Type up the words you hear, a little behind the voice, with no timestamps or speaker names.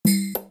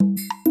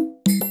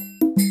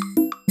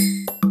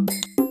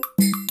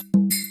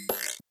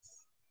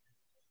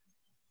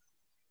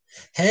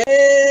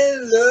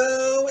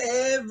Hello,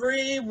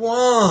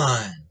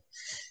 everyone.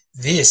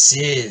 This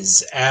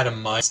is Adam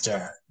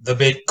Meister, the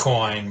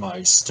Bitcoin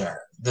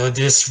Meister, the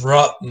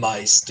Disrupt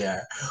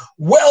Meister.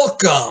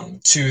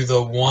 Welcome to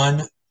the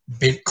One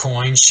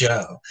Bitcoin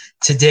Show.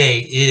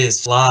 Today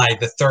is July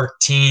the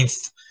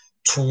 13th,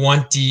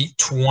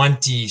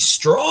 2020.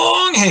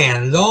 Strong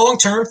hand,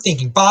 long-term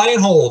thinking, buy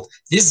and hold.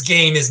 This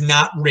game is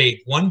not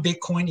rigged. One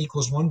Bitcoin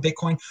equals one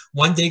Bitcoin,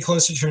 one day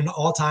closer to an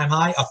all-time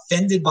high.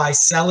 Offended by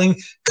selling,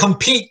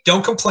 compete,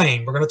 don't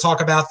complain. We're going to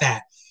talk about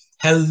that.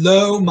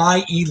 Hello,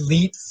 my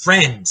elite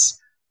friends.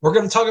 We're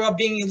going to talk about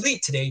being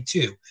elite today,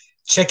 too.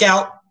 Check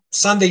out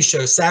Sunday's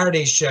show,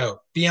 Saturday's show,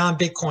 Beyond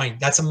Bitcoin.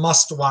 That's a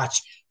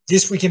must-watch.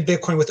 This Week in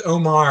Bitcoin with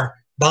Omar,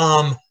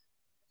 Baum,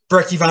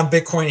 Brecky Von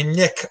Bitcoin, and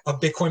Nick of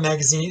Bitcoin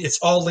Magazine. It's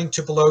all linked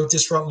to below,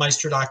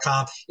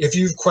 disruptmeister.com. If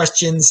you have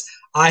questions,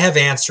 I have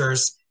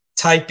answers.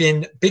 Type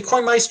in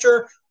Bitcoin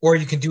Meister, or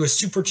you can do a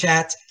super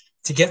chat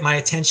to get my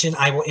attention.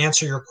 I will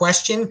answer your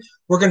question.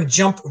 We're going to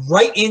jump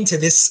right into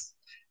this.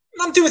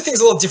 I'm doing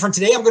things a little different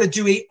today. I'm going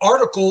to do an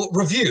article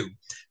review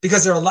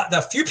because there are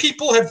a few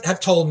people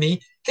have told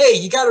me, hey,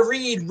 you got to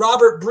read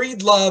Robert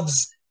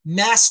Breedlove's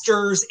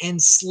Masters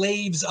and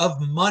Slaves of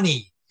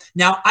Money.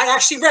 Now, I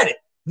actually read it.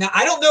 Now,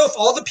 I don't know if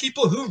all the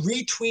people who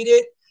retweet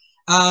it,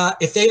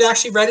 if they've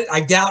actually read it.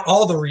 I doubt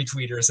all the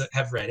retweeters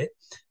have read it,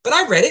 but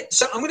I read it.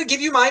 So I'm going to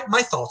give you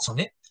my thoughts on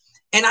it.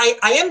 And I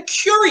am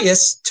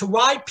curious to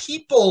why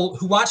people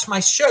who watch my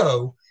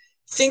show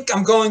think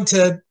I'm going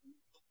to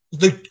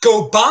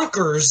go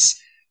bonkers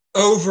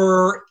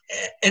over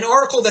an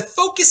article that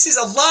focuses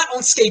a lot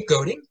on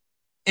scapegoating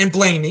and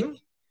blaming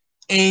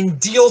and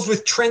deals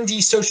with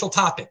trendy social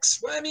topics.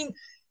 Well, I mean,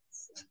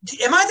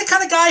 am I the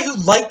kind of guy who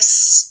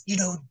likes,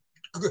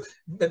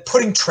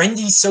 putting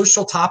trendy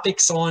social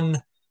topics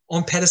on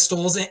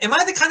pedestals? Am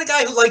I the kind of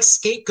guy who likes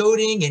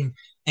scapegoating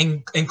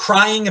and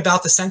crying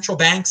about the central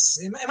banks?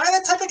 Am I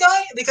that type of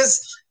guy?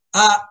 Because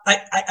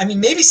I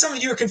mean, maybe some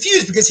of you are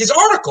confused because his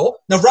article.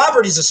 Now,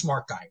 Robert is a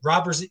smart guy.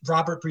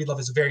 Robert Breedlove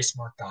is a very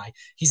smart guy.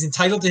 He's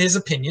entitled to his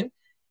opinion.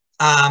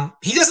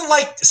 He doesn't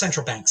like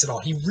central banks at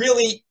all. He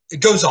really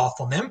goes off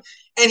on them,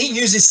 and he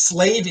uses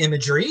slave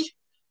imagery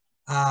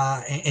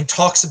and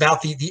talks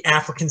about the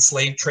African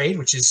slave trade,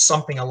 which is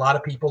something a lot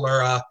of people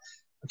are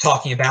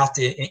talking about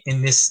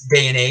in this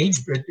day and age,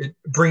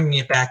 bringing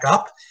it back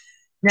up.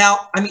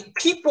 Now, I mean,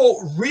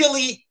 people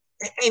really,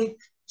 and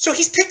so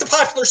he's picked a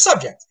popular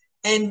subject.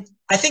 And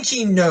I think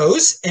he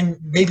knows, and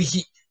maybe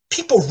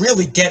people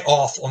really get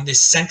off on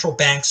this central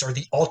banks are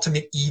the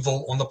ultimate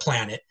evil on the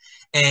planet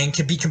and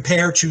can be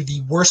compared to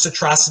the worst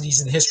atrocities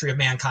in the history of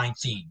mankind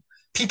theme.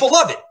 People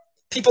love it.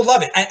 People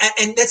love it.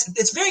 And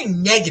it's very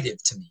negative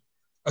to me.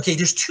 Okay,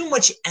 there's too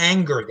much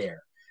anger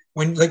there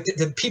when like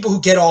the people who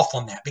get off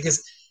on that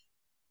because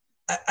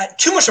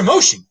too much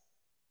emotion.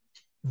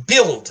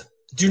 Build,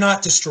 do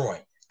not destroy.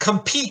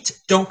 Compete,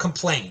 don't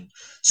complain.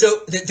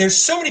 So there's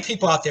so many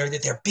people out there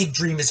that their big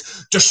dream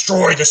is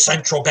destroy the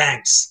central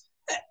banks.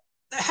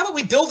 How about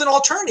we build an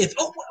alternative?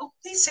 Oh, well,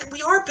 they said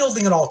we are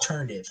building an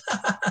alternative.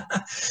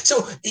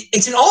 So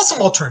it's an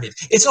awesome alternative.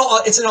 It's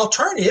an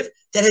alternative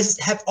that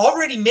have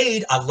already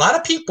made a lot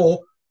of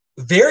people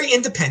very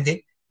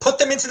independent, put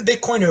them into the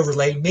Bitcoin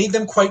overlay, made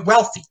them quite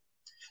wealthy.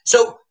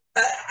 So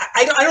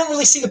I don't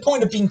really see the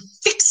point of being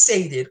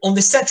fixated on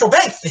the central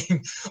bank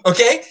thing,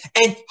 okay?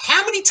 And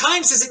how many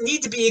times does it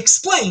need to be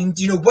explained,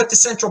 what the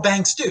central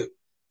banks do?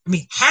 I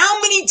mean, how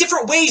many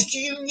different ways do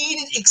you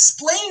need it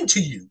explained to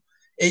you?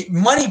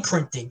 Money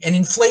printing and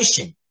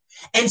inflation.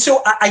 And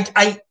so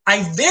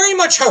I very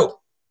much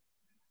hope,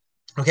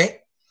 okay?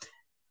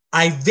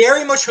 I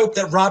very much hope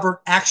that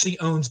Robert actually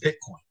owns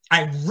Bitcoin.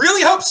 I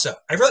really hope so.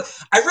 I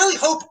really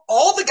hope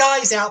all the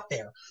guys out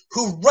there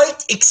who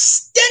write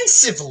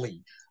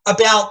extensively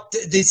about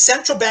the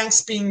central banks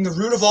being the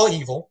root of all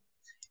evil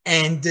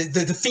and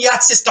the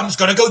fiat system is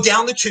going to go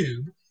down the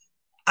tube.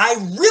 I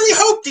really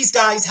hope these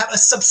guys have a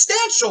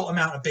substantial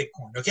amount of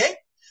Bitcoin, okay?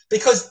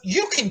 Because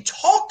you can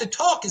talk the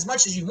talk as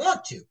much as you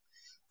want to.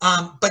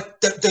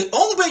 But the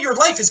only way your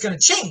life is going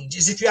to change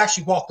is if you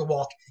actually walk the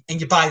walk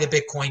and you buy the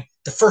Bitcoin.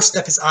 The first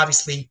step is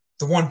obviously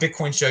the One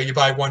Bitcoin Show. You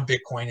buy one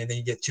Bitcoin and then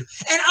you get two.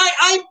 And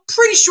I'm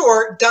pretty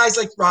sure guys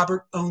like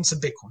Robert own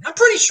some Bitcoin. I'm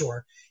pretty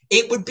sure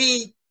it would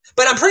be.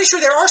 But I'm pretty sure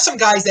there are some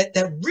guys that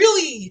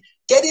really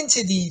get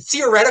into the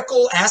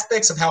theoretical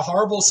aspects of how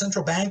horrible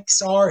central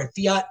banks are and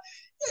fiat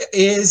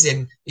is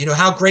and,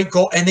 how great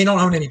gold, and they don't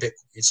own any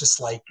Bitcoin. It's just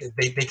like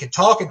they can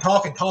talk and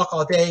talk and talk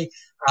all day.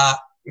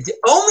 The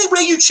only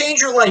way you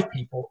change your life,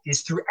 people,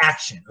 is through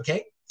action,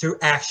 okay? Through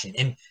action.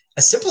 And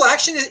a simple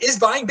action is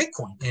buying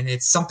Bitcoin. And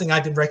it's something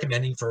I've been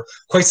recommending for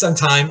quite some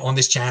time on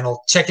this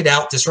channel. Check it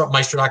out,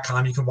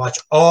 disruptmeister.com. You can watch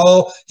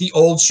all the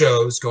old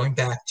shows going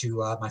back to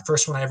my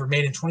first one I ever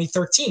made in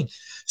 2013.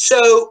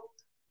 So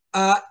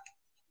let's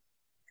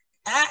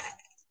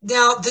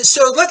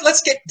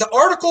get the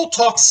article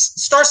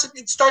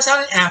starts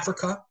out in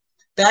Africa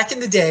back in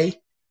the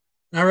day.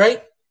 All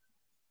right.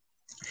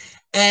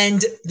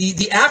 And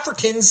the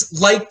Africans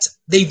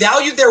they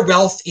valued their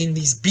wealth in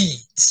these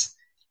beads.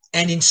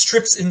 and in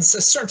strips, in a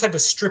certain type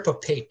of strip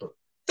of paper.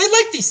 They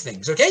liked these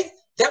things, okay?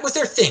 That was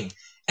their thing.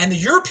 And the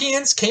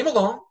Europeans came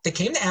along, they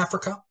came to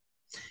Africa,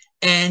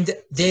 and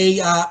they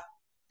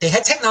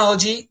had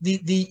technology,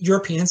 the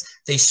Europeans.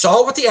 They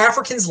saw what the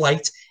Africans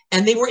liked,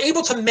 and they were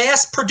able to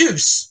mass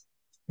produce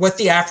what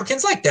the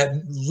Africans liked. That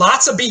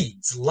lots of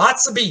beads,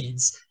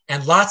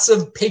 and lots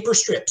of paper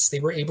strips they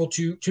were able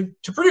to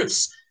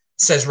produce,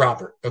 says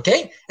Robert,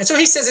 okay? And so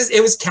he says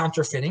it was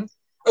counterfeiting.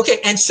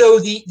 Okay, and so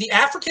the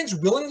Africans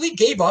willingly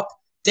gave up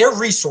their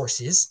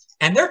resources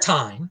and their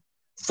time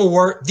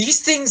for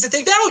these things that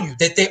they valued,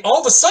 that they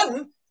all of a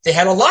sudden, they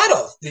had a lot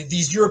of.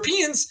 These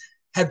Europeans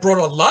had brought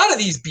a lot of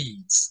these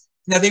beads.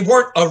 Now, they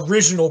weren't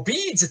original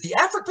beads at the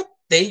Africa,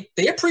 they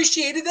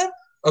appreciated them,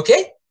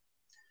 okay?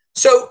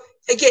 So,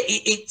 again,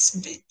 it's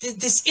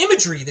this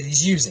imagery that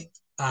he's using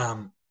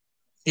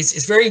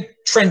is very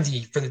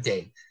trendy for the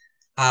day.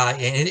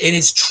 And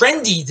it's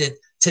trendy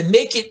to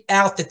make it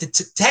out that the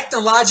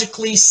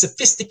technologically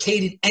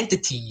sophisticated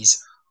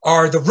entities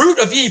are the root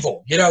of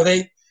evil. You know,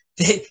 they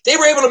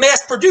were able to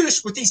mass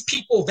produce what these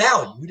people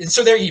valued, and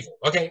so they're evil.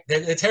 Okay,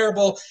 they're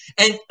terrible.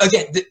 And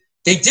again,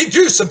 they did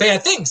do some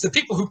bad things. The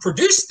people who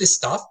produced this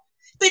stuff,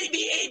 but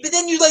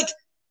then you like,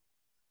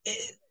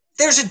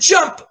 there's a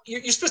jump.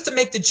 You're supposed to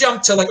make the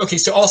jump to like, okay,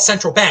 so all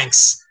central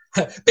banks,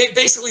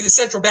 basically the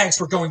central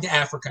banks were going to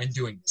Africa and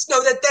doing this.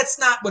 No, that's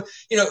not what,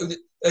 you know,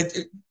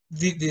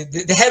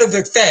 the head of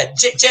the Fed,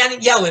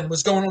 Janet Yellen,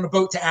 was going on a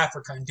boat to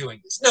Africa and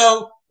doing this.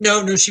 No,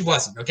 she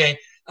wasn't. Okay.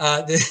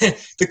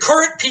 The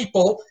current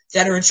people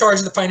that are in charge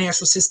of the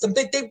financial system,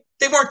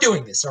 they weren't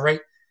doing this. All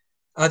right.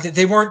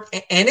 They weren't.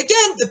 And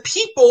again, the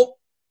people,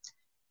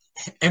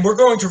 and we're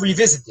going to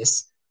revisit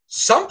this.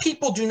 Some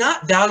people do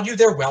not value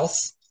their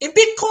wealth in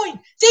Bitcoin.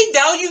 They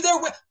value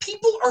their wealth.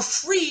 People are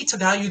free to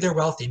value their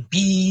wealth in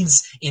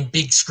beads, in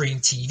big screen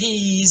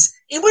TVs,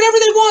 in whatever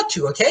they want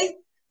to. Okay.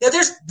 Now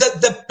there's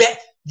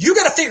you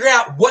got to figure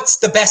out what's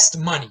the best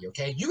money.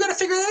 Okay. You got to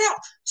figure that out.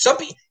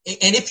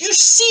 And if you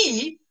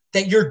see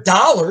that your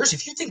dollars,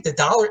 if you think the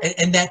dollar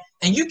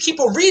and you keep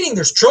on reading,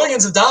 there's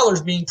trillions of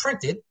dollars being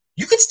printed.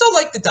 You can still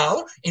like the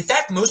dollar. In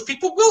fact, most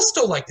people will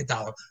still like the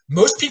dollar.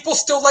 Most people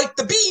still like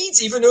the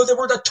beads, even though there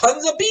were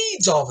tons of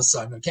beads all of a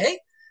sudden, okay?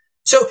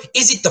 So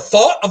is it the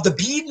fault of the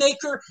bead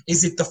maker?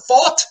 Is it the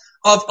fault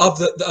of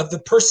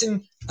the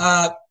person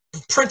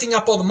printing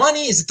up all the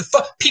money? Is it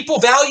people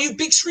value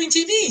big screen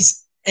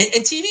TVs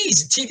and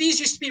TVs? TVs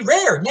used to be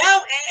rare.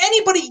 Now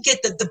anybody can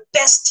get the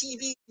best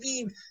TV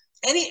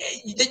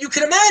that you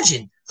can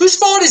imagine. Whose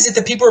fault is it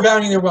that people are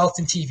valuing their wealth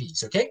in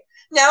TVs, okay?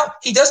 Now,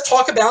 he does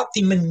talk about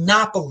the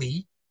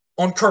monopoly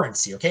on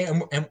currency, okay?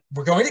 And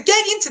we're going to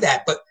get into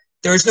that, but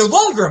there is no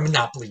longer a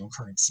monopoly on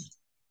currency.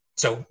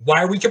 So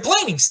why are we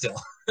complaining still?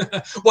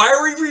 Why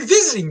are we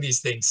revisiting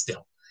these things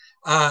still?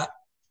 I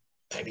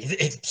mean,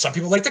 some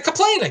people like to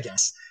complain, I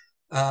guess.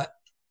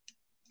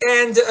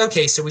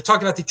 Okay, so we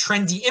talked about the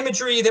trendy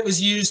imagery that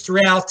was used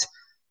throughout,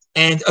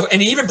 and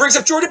he even brings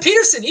up Jordan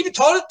Peterson. He even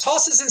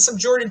tosses in some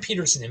Jordan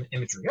Peterson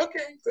imagery.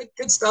 Okay,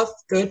 good stuff.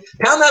 Good.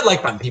 Pound that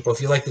like button, people,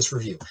 if you like this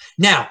review.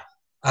 Now,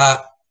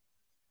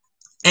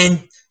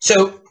 and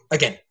so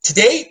again,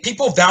 today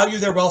people value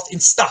their wealth in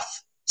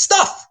stuff.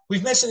 Stuff.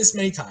 We've mentioned this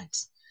many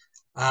times,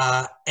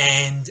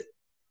 and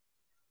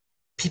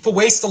people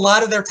waste a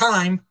lot of their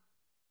time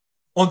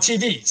on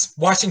TVs,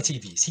 watching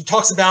TVs. He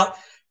talks about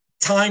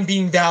time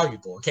being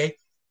valuable. Okay,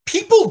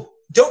 people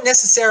don't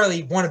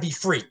necessarily want to be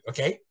free.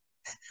 Okay.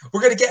 We're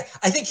going to get,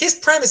 I think his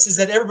premise is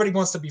that everybody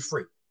wants to be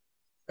free.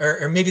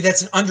 Or maybe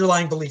that's an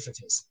underlying belief of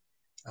his.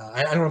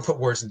 I don't want to put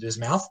words into his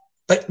mouth,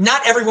 but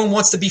not everyone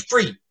wants to be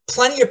free.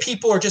 Plenty of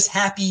people are just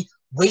happy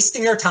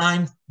wasting their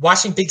time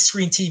watching big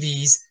screen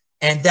TVs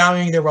and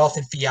valuing their wealth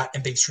in fiat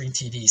and big screen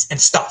TVs and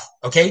stuff.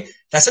 Okay.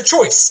 That's a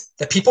choice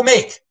that people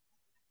make.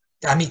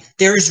 I mean,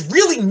 there is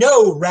really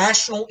no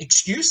rational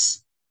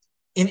excuse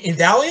in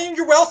valuing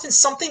your wealth in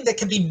something that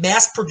can be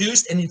mass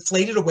produced and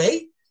inflated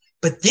away.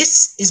 But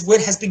this is what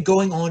has been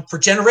going on for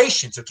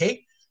generations,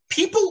 okay?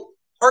 People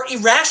are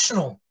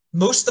irrational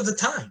most of the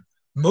time.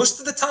 Most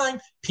of the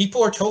time,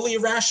 people are totally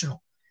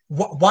irrational.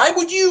 Why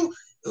would you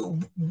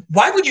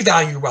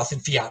value your wealth in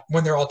fiat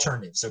when there are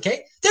alternatives,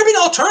 okay? There have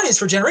been alternatives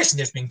for generations.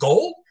 There's been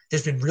gold,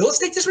 there's been real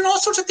estate, there's been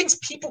all sorts of things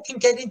people can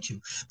get into.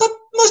 But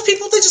most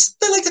people,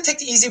 they like to take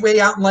the easy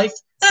way out in life.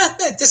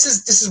 This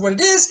is what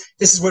it is.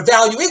 This is what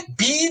value is.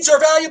 Beads are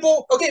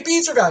valuable. Okay,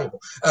 beads are valuable.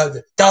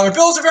 Dollar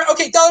bills are valuable.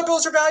 Okay, dollar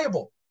bills are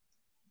valuable.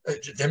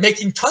 They're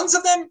making tons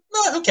of them.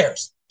 No, who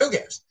cares? Who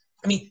cares?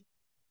 I mean,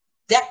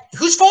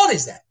 whose fault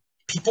is that?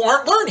 People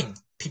aren't learning.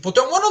 People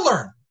don't want to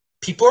learn.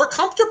 People are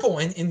comfortable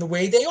in the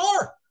way they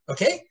are.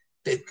 Okay?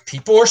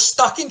 People are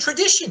stuck in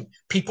tradition.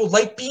 People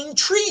like being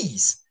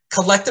trees.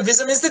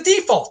 Collectivism is the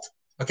default.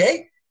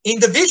 Okay?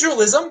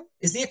 Individualism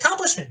is the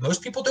accomplishment.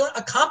 Most people don't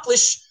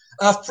accomplish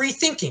free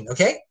thinking.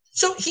 Okay?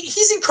 So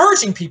he's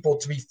encouraging people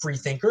to be free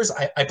thinkers.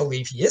 I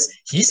believe he is.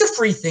 He's a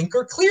free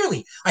thinker,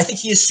 clearly. I think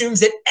he assumes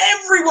that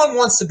everyone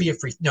wants to be a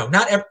free. No,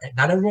 not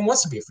everyone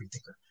wants to be a free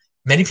thinker.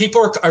 Many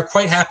people are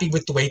quite happy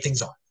with the way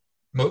things are.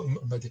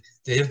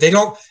 They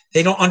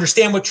don't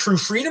understand what true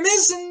freedom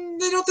is, and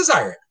they don't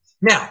desire it.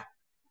 Now,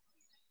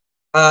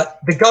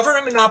 the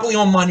government monopoly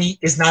on money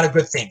is not a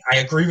good thing. I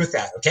agree with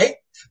that, okay?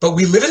 But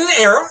we live in an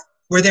era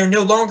where there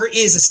no longer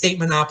is a state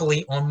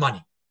monopoly on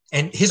money.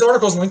 And his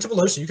article is linked to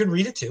below, so you can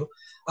read it too.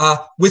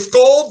 With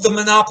gold, the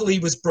monopoly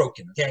was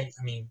broken, okay?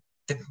 I mean,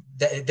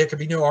 there could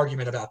be no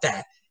argument about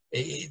that.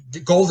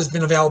 Gold has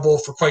been available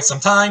for quite some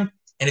time,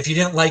 and if you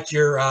didn't like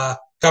your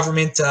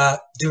government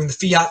doing the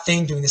fiat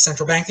thing, doing the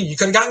central bank thing, you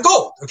could have gotten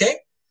gold, okay?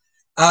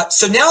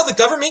 So now the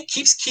government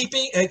keeps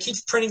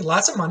printing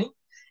lots of money,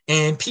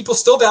 and people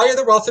still value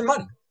their wealth in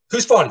money.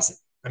 Whose fault is it?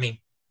 I mean,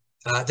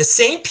 the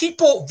same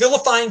people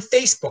vilifying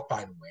Facebook,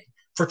 by the way,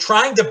 for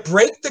trying to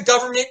break the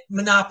government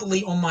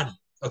monopoly on money,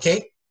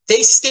 okay?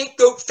 They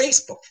scapegoat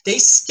Facebook. They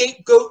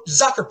scapegoat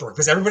Zuckerberg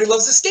because everybody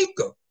loves a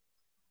scapegoat.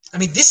 I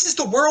mean, this is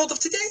the world of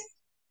today.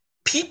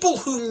 People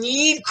who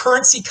need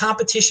currency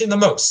competition the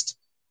most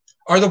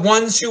are the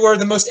ones who are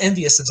the most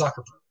envious of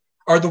Zuckerberg,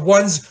 are the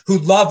ones who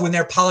love when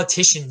their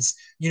politicians,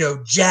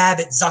 jab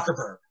at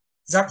Zuckerberg.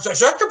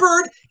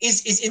 Zuckerberg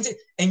is into,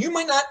 and you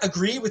might not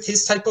agree with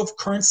his type of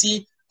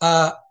currency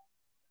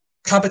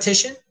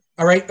competition,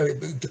 all right?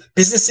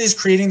 Businesses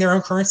creating their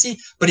own currency,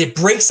 but it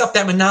breaks up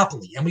that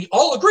monopoly. And we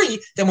all agree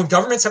that when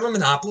governments have a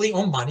monopoly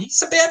on money,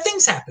 some bad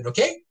things happen,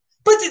 okay?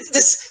 But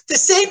the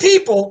same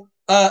people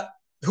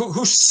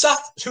who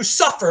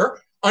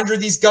suffer under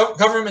these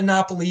government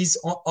monopolies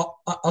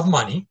of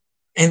money,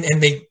 and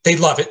they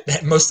love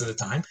it most of the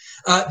time,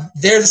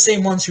 they're the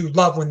same ones who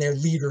love when their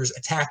leaders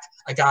attack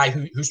a guy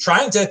who's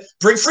trying to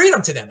bring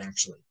freedom to them,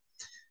 actually.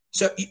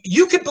 So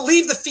you could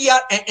believe the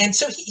fiat, and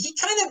so he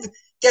kind of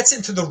gets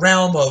into the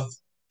realm of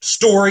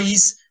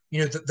stories,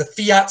 the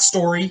fiat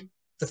story.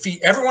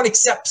 Everyone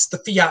accepts the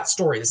fiat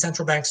story, the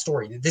central bank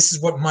story. This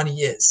is what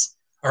money is,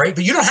 all right?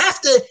 But you don't have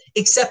to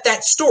accept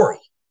that story.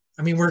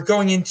 I mean, we're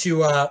going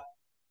into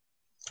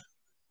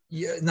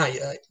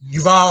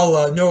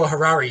Yuval Noah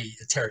Harari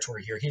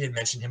territory here. He didn't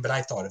mention him, but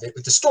I thought of it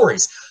with the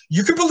stories.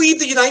 You can believe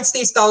the United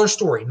States dollar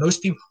story.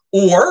 Most people,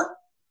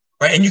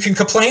 and you can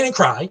complain and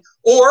cry,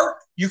 or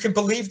you can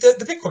believe the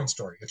Bitcoin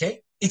story.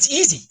 Okay, it's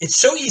easy. It's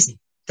so easy.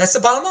 That's the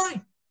bottom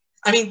line.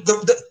 I mean,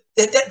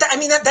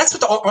 that's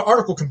what the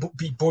article can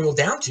be boiled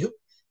down to.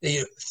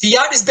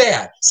 Fiat is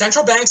bad.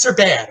 Central banks are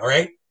bad. All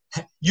right.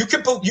 You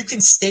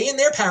can stay in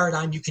their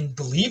paradigm. You can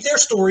believe their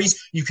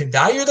stories. You can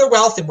value their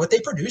wealth and what they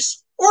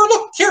produce. Or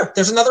look, here,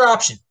 there's another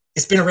option.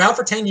 It's been around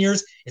for 10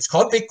 years. It's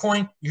called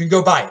Bitcoin. You can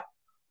go buy it.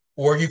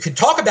 Or you can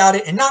talk about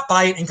it and not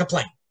buy it and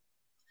complain.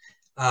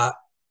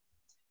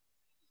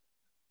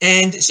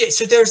 And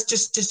so there's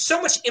just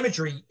so much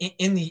imagery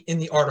in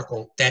the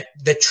article that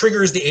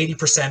triggers the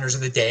 80%ers of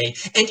the day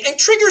and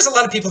triggers a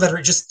lot of people that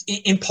are just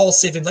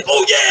impulsive and like,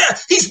 oh yeah,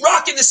 he's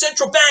rocking the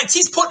central banks.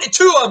 He's putting it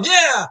to them.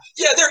 Yeah,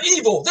 they're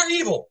evil. They're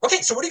evil.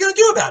 Okay, so what are you going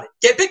to do about it?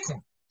 Get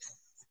Bitcoin.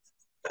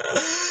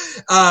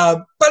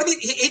 But I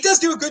mean, he does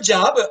do a good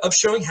job of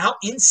showing how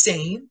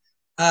insane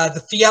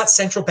the fiat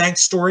central bank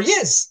story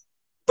is.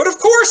 But of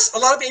course, a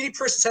lot of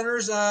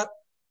 80%ers,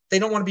 they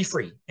don't want to be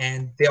free,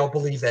 and they'll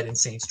believe that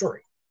insane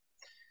story.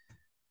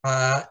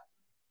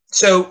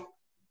 So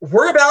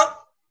worry about.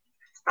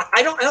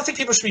 I don't think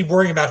people should be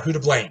worrying about who to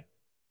blame.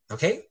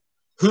 Okay,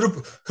 who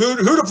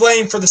to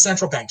blame for the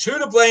central banks? Who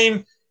to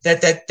blame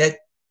that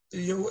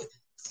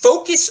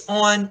focus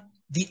on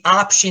the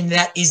option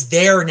that is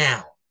there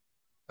now.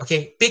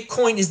 Okay,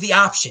 Bitcoin is the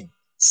option.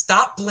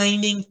 Stop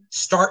blaming,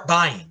 start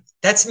buying.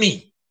 That's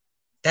me.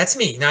 That's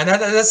me. Now,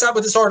 that's not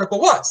what this article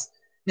was.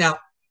 Now,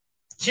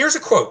 here's a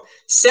quote.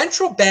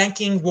 Central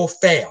banking will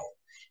fail.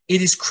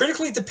 It is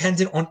critically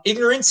dependent on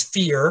ignorance,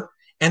 fear,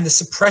 and the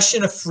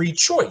suppression of free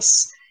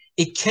choice.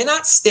 It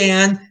cannot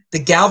stand the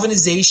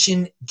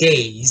galvanization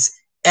gaze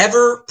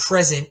ever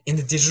present in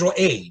the digital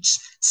age.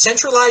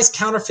 Centralized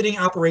counterfeiting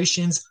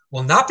operations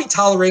will not be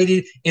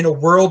tolerated in a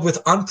world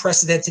with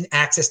unprecedented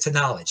access to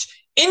knowledge.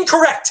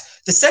 Incorrect.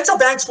 The central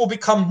banks will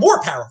become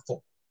more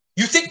powerful.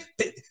 You think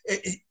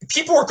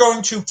people are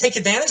going to take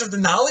advantage of the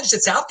knowledge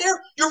that's out there?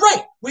 You're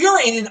right. We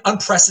are in an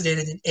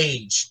unprecedented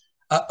age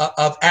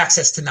of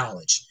access to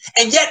knowledge.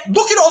 And yet,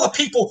 look at all the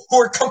people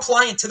who are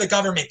compliant to the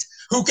government,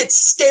 who get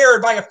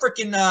scared by a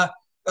freaking,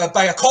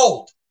 by a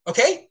cold.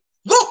 Okay?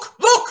 Look,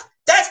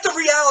 that's the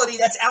reality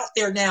that's out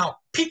there now.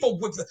 People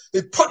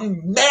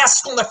putting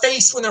masks on their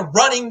face when they're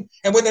running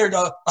and when they're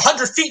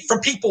 100 feet from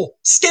people,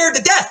 scared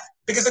to death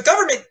because the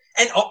government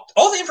and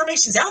all the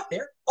information's out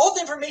there. All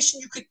the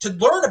information to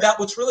learn about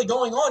what's really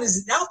going on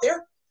is out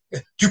there.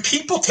 Do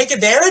people take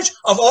advantage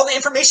of all the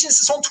information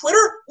that's on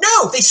Twitter?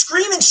 No, they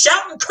scream and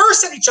shout and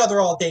curse at each other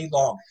all day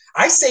long.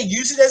 I say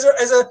use it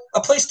as a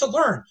place to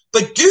learn.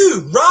 But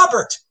dude,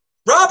 Robert,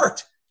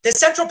 the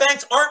central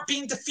banks aren't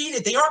being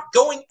defeated. They aren't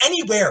going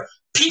anywhere.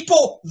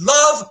 People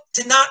love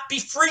to not be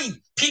free.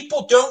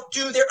 People don't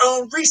do their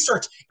own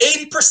research.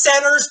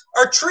 80%ers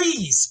are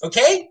trees,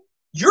 okay?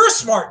 You're a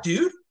smart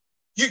dude.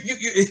 You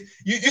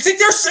think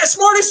they're as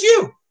smart as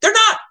you. They're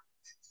not.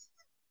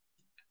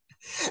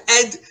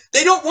 And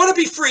they don't want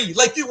to be free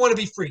like you want to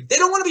be free. They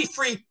don't want to be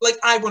free like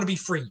I want to be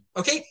free,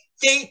 okay?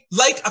 They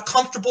like a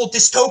comfortable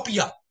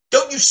dystopia.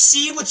 Don't you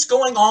see what's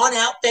going on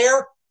out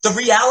there? The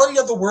reality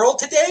of the world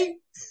today?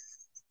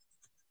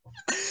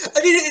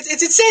 I mean,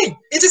 it's insane.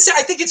 It's insane.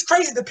 I think it's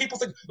crazy that people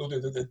think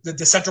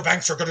the central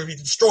banks are going to be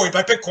destroyed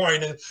by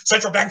Bitcoin and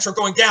central banks are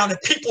going down and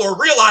people are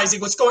realizing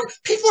what's going on.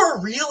 People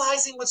are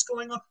realizing what's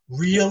going on.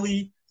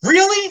 Really?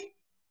 Really?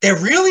 They're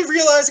really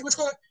realizing what's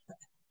going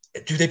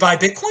on? Do they buy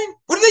Bitcoin?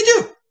 What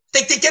do?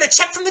 They get a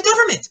check from the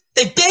government.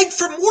 They beg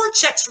for more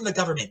checks from the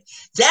government.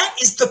 That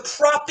is the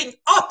propping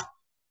up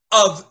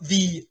of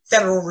the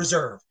Federal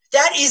Reserve.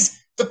 That is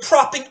the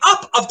propping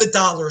up of the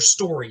dollar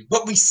story,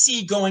 what we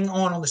see going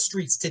on the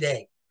streets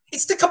today.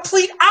 It's the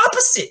complete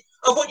opposite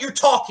of what you're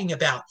talking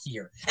about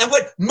here. And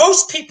what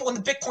most people in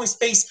the Bitcoin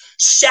space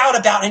shout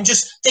about and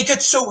just, they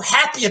get so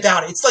happy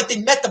about it. It's like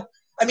they met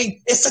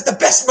it's like the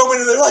best moment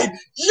of their life.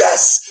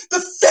 Yes,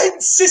 the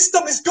Fed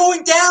system is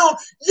going down.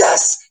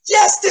 Yes,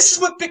 this is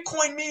what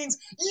Bitcoin means.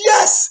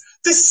 Yes,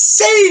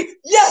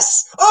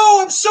 yes.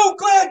 Oh, I'm so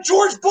glad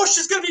George Bush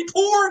is going to be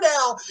poor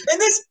now.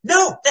 And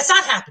no, that's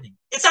not happening.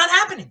 It's not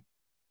happening.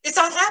 It's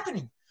not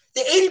happening.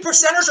 The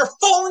 80%ers are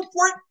falling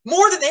for it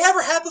more than they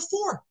ever have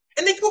before.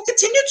 And they will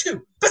continue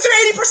to. But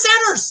they're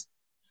 80%ers.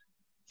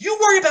 You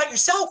worry about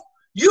yourself.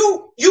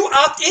 You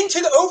opt into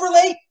the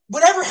overlay.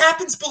 Whatever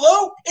happens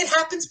below, it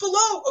happens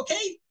below,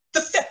 okay?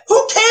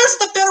 Who cares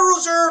the Federal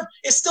Reserve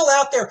is still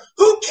out there?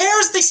 Who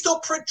cares they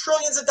still print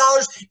trillions of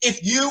dollars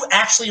if you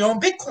actually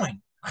own Bitcoin?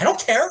 I don't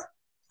care.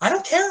 I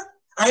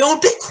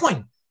own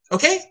Bitcoin,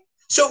 okay?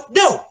 So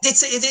no,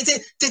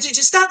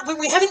 it's not.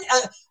 We haven't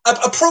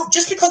approach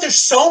just because there's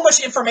so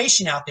much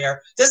information out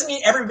there doesn't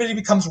mean everybody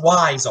becomes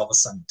wise all of a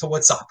sudden to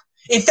what's up.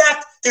 In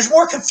fact, there's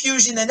more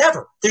confusion than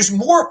ever. There's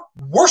more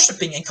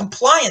worshiping and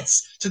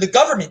compliance to the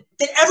government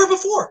than ever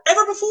before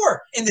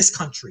in this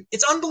country.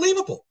 It's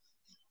unbelievable.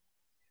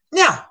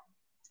 Now,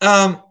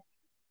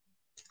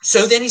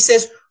 so then he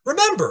says,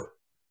 remember,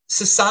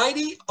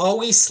 society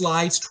always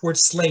slides towards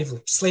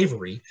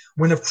slavery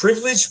when a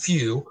privileged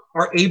few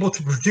are able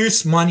to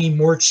produce money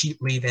more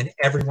cheaply than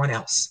everyone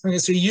else. Okay,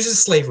 so he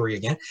uses slavery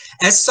again.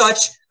 As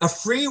such, a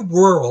free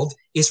world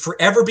is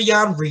forever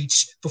beyond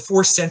reach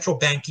before central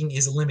banking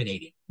is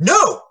eliminated.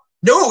 No,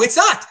 it's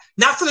not.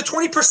 Not for the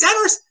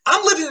 20%ers.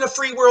 I'm living in a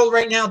free world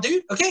right now,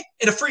 dude. Okay,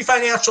 in a free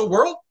financial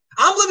world.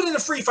 I'm living in a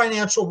free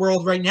financial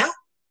world right now.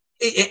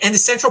 And the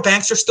central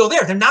banks are still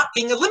there. They're not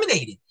being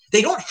eliminated.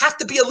 They don't have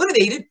to be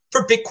eliminated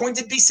for Bitcoin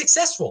to be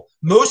successful.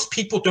 Most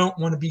people don't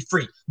want to be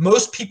free.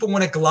 Most people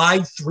want to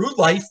glide through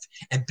life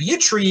and be a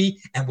tree,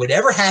 and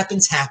whatever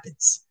happens,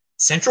 happens.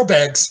 Central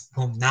banks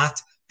will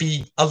not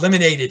be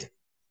eliminated.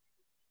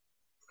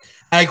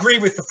 I agree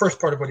with the first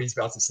part of what he's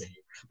about to say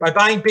here. By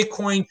buying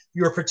Bitcoin,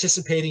 you are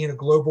participating in a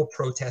global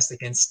protest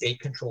against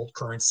state-controlled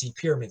currency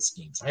pyramid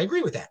schemes. I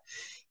agree with that.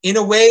 In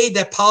a way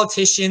that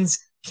politicians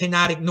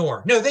cannot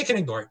ignore. No, they can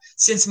ignore it,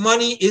 since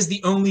money is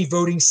the only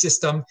voting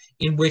system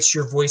in which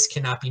your voice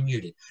cannot be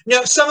muted.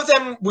 Now, some of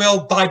them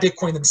will buy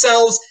Bitcoin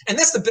themselves, and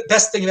that's the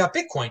best thing about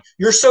Bitcoin.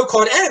 Your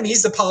so-called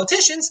enemies, the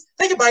politicians,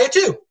 they can buy it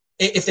too,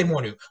 if they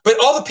want to. But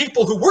all the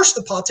people who worship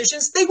the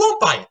politicians, they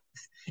won't buy it.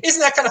 Isn't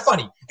that kind of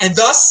funny? And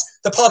thus,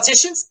 the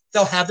politicians,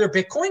 they'll have their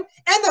Bitcoin,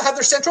 and they'll have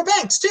their central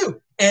banks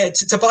too,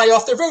 to buy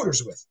off their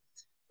voters with.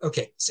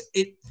 Okay, so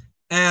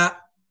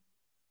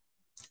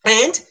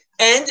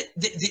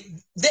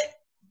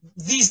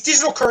these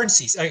digital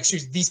currencies,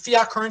 these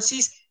fiat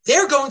currencies,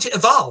 they're going to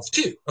evolve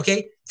too,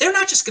 okay? They're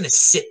not just going to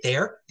sit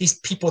there, these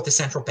people at the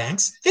central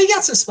banks. They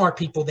got some smart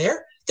people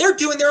there. They're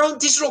doing their own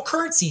digital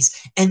currencies.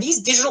 And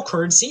these digital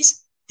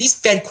currencies, these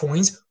Fed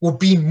coins, will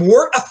be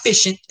more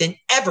efficient than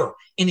ever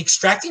in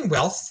extracting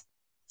wealth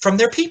from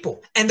their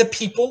people. And the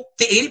people,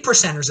 the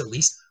 80%ers at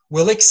least,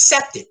 will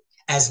accept it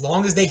as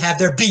long as they have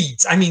their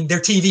beads, their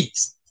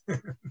TVs.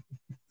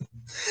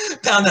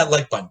 Pound that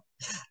like button.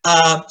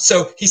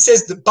 So he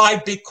says that buy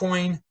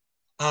Bitcoin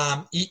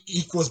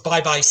equals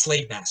bye-bye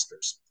slave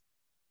masters.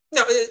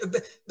 No,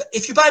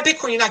 if you buy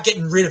Bitcoin, you're not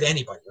getting rid of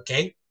anybody,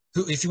 okay?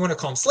 If you want to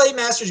call them slave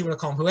masters, you want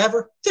to call them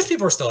whoever, those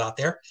people are still out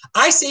there.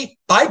 I say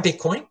buy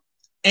Bitcoin,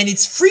 and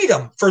it's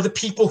freedom for the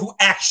people who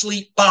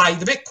actually buy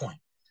the Bitcoin.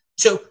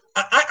 So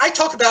I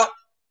talk about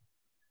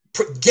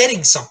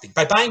getting something.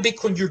 By buying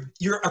Bitcoin,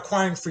 you're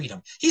acquiring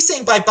freedom. He's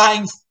saying by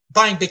buying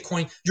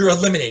Bitcoin, you're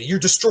eliminating, you're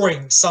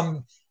destroying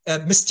some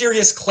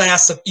mysterious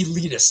class of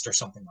elitist or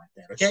something like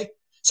that, okay?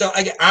 So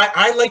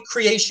I like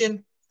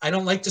creation. I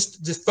don't like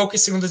just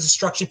focusing on the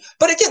destruction.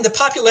 But again, the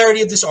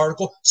popularity of this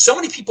article, so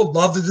many people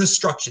love the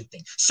destruction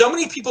thing. So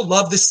many people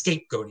love the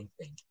scapegoating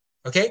thing,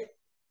 okay?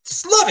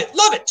 Just love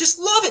it, just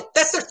love it.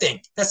 That's their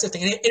thing.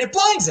 And it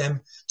blinds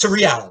them to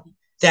reality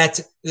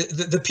that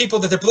the people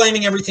that they're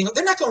blaming everything,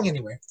 they're not going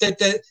anywhere.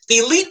 The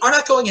elite are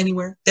not going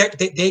anywhere.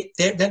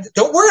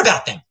 Don't worry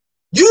about them.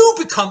 You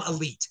become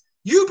elite.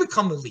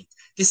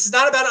 This is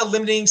not about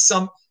eliminating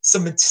some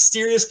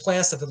mysterious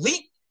class of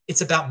elite.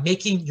 It's about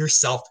making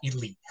yourself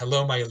elite.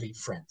 Hello, my elite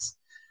friends.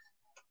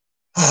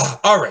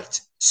 All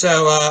right.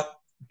 So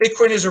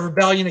Bitcoin is a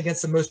rebellion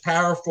against the most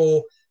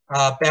powerful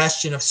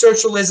bastion of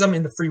socialism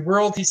in the free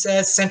world, he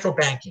says, central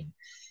banking.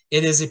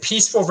 It is a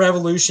peaceful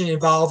revolution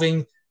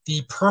involving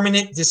the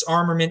permanent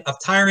disarmament of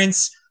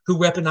tyrants who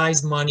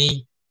weaponize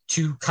money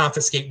to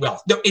confiscate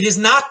wealth. No, it is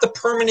not the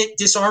permanent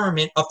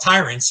disarmament of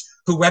tyrants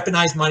who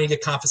weaponize money to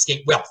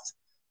confiscate wealth.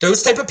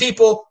 Those type of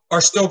people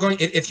are still going,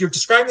 if you're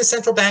describing the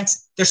central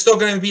banks, they're still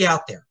going to be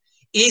out there.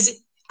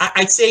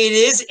 I'd say it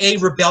is a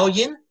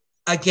rebellion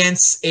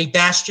against a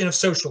bastion of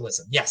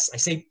socialism. Yes, I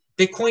say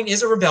Bitcoin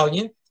is a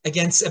rebellion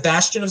against a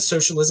bastion of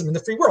socialism in the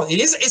free world.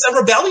 It's a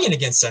rebellion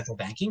against central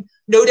banking,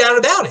 no doubt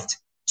about it.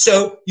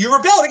 So you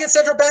rebelled against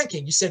central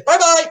banking. You said,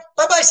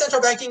 bye-bye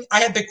central banking. I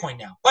have Bitcoin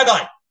now.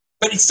 Bye-bye.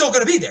 But it's still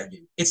going to be there,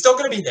 dude. It's still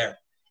going to be there.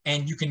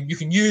 And you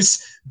can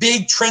use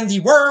big trendy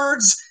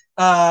words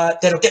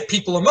that'll get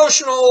people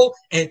emotional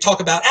and talk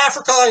about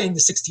Africa in the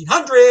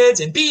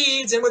 1600s and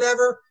beads and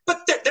whatever.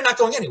 But they're not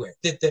going anywhere.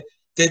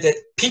 The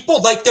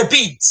people like their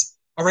beads.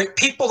 All right.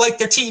 People like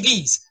their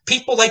TVs.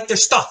 People like their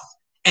stuff.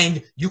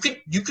 And you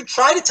could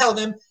try to tell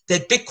them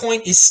that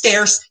Bitcoin is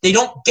scarce. They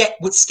don't get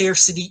what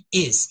scarcity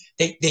is.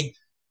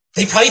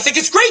 They probably think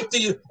it's great.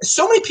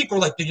 So many people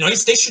are like, the United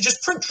States should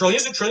just print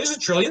trillions and trillions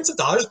and trillions of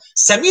dollars,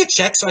 send me a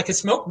check so I can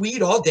smoke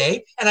weed all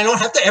day, and I don't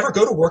have to ever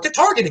go to work at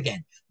Target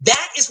again.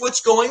 That is what's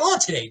going on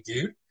today,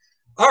 dude.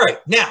 All right,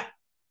 now.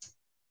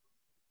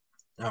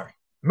 All right.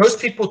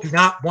 Most people do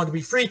not want to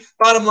be free.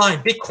 Bottom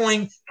line,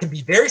 Bitcoin can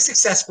be very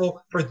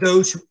successful for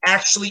those who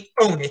actually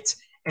own it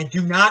and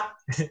do not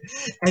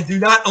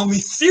only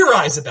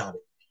theorize about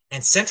it.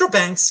 And central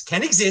banks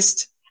can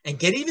exist and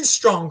get even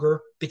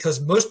stronger because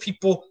most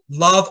people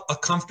love a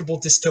comfortable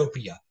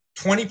dystopia.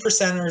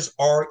 20%ers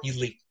are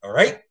elite, all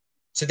right?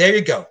 So there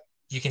you go.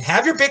 You can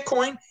have your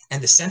Bitcoin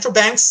and the central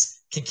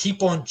banks can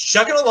keep on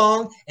chugging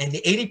along and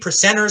the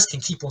 80%ers can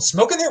keep on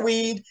smoking their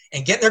weed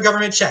and getting their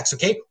government checks,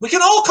 okay? We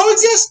can all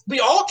coexist. We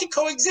all can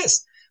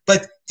coexist.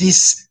 But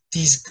these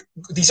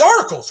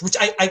articles, which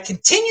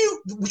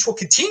which will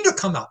continue to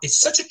come out, it's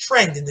such a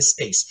trend in this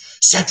space.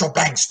 Central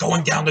banks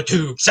going down the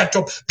tube,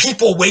 central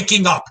people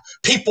waking up.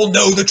 People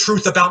know the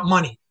truth about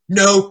money.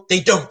 No, they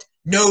don't.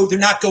 No, they're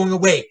not going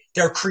away.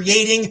 They're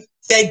creating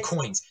Fed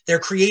coins. They're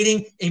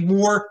creating a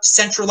more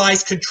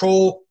centralized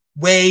control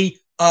way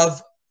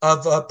of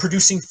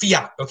producing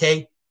fiat.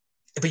 Okay,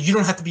 but you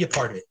don't have to be a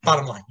part of it.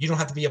 Bottom line, you don't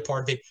have to be a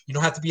part of it. You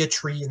don't have to be a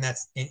tree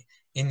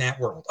in that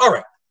world. All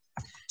right.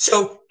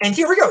 So, and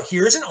here we go.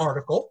 Here's an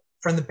article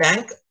from the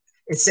bank.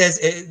 It says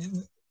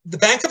the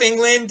Bank of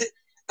England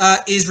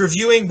is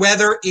reviewing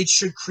whether it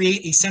should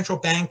create a central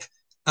bank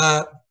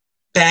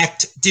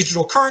backed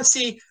digital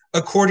currency,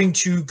 according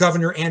to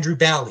Governor Andrew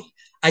Bailey.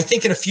 I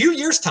think in a few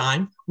years'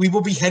 time, we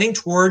will be heading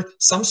toward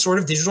some sort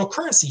of digital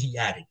currency, he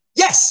added.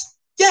 Yes,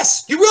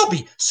 you will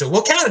be. So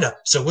will Canada.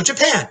 So will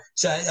Japan.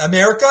 So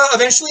America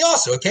eventually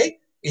also, okay?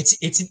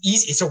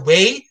 It's a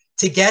way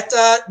to get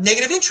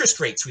negative interest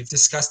rates. We've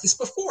discussed this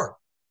before.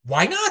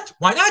 Why not?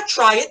 Why not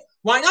try it?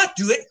 Why not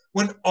do it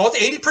when all the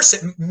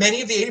 80%,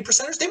 many of the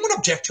 80%ers, they won't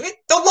object to it.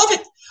 They'll love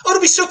it. Oh,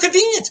 it'll be so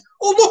convenient.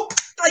 Oh, look,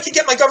 I can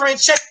get my government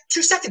check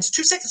 2 seconds.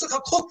 2 seconds. Look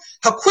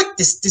how quick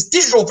this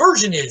digital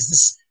version is.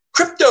 This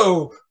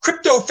crypto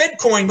Fed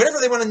coin, whatever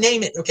they want to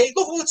name it. Okay.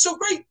 Look, it's so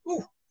great.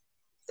 Ooh,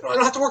 I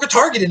don't have to work at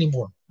Target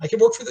anymore. I can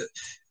work for the.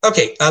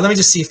 Okay. Let me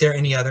just see if there are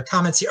any other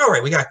comments here. All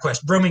right. We got a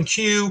question. Broman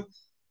Q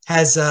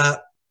has,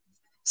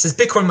 says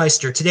Bitcoin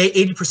Meister, today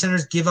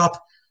 80%ers give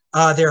up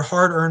their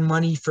hard-earned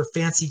money for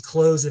fancy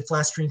clothes and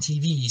flat-screen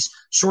TVs.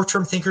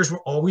 Short-term thinkers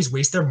will always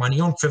waste their money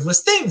on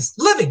frivolous things.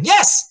 Living,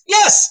 yes,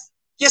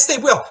 they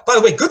will. By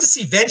the way, good to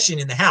see Vention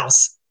in the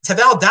house.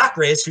 Taval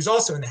Dakres, who's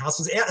also in the house,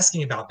 was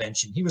asking about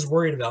Vention. He was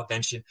worried about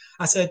Vention.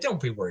 I said,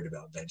 don't be worried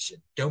about Vention.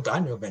 I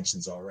know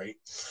Vention's all right.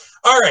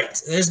 All right,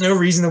 there's no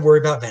reason to worry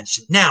about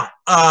Vention. Now,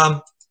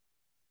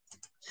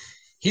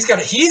 he's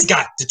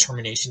got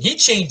determination. He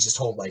changed his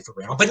whole life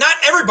around, but not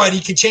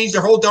everybody can change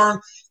their whole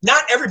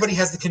not everybody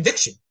has the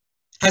conviction,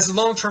 has the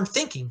long-term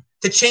thinking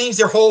to change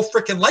their whole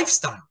freaking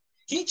lifestyle.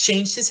 He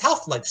changed his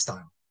health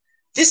lifestyle.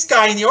 This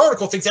guy in the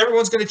article thinks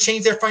everyone's going to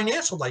change their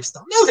financial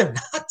lifestyle. No, they're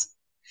not.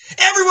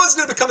 Everyone's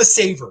going to become a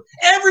saver.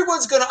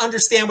 Everyone's going to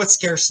understand what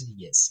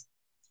scarcity is.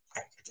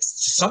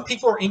 Some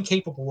people are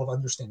incapable of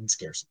understanding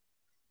scarcity.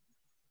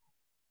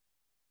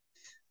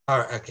 All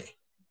right, okay.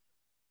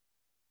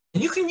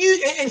 And he can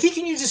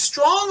use as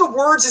strong of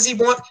words as he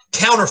wants.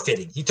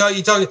 Counterfeiting.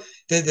 The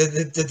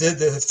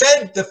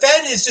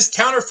Fed is just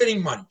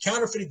counterfeiting money.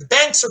 The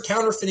banks are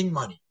counterfeiting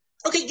money.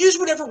 Okay, use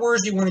whatever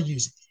words you want to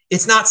use.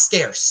 It's not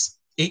scarce.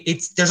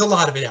 There's a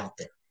lot of it out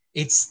there.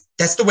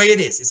 That's the way it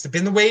is. It's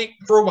been the way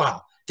for a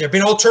while. There have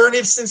been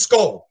alternatives since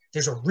gold.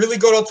 There's a really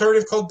good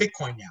alternative called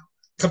Bitcoin now.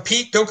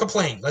 Compete, don't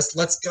complain. Let's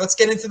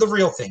get into the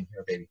real thing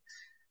here, baby.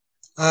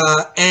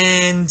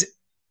 And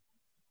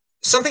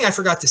something I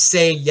forgot to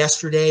say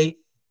yesterday,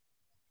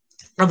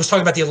 I was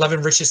talking about the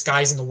 11 richest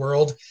guys in the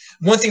world.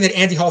 One thing that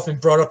Andy Hoffman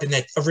brought up in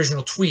that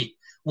original tweet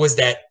was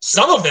that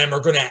some of them are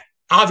going to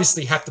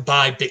obviously have to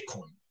buy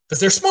Bitcoin because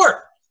they're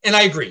smart. And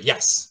I agree.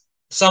 Yes,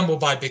 some will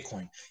buy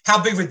Bitcoin.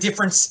 How big of a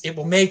difference it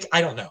will make,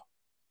 I don't know.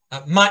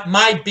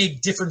 My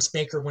big difference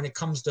maker when it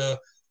comes to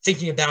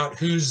thinking about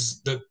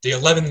who's the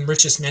 11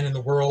 richest men in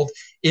the world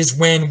is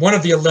when one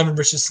of the 11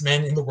 richest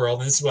men in the world,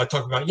 and this is what I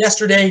talked about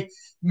yesterday,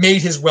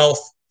 made his wealth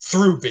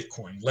through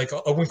Bitcoin, like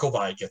a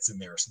Winklevi gets in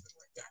there or something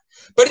like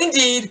that. But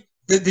indeed,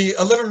 the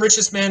 11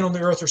 richest men on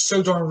the earth are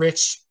so darn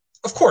rich.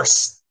 Of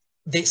course,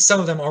 some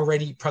of them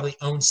already probably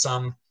own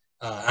some.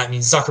 I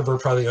mean, Zuckerberg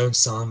probably owns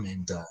some,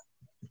 and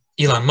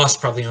Elon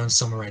Musk probably owns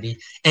some already.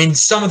 And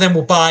some of them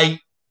will buy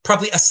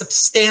probably a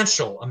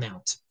substantial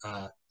amount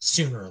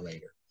sooner or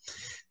later.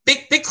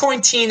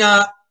 Bitcoin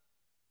Tina,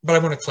 but I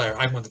want to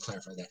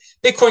clarify that.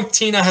 Bitcoin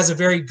Tina has a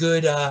very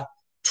good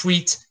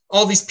tweet.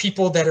 All these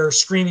people that are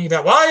screaming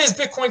about, why is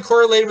Bitcoin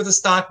correlated with the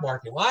stock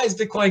market? Why is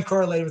Bitcoin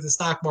correlated with the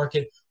stock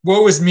market?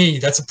 Woe is me.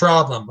 That's a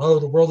problem. Oh,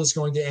 the world is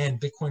going to end.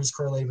 Bitcoin is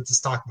correlated with the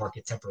stock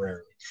market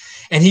temporarily.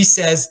 And he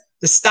says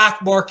the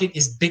stock market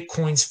is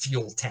Bitcoin's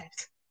fuel tank.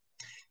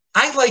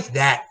 I like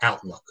that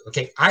outlook.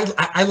 Okay.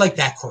 I like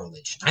that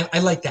correlation. I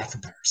like that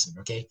comparison.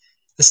 Okay.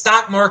 The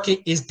stock market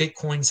is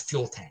Bitcoin's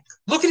fuel tank.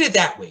 Look at it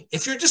that way.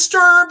 If you're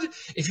disturbed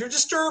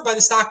by the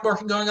stock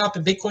market going up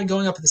and Bitcoin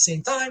going up at the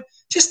same time,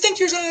 just think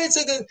say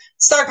the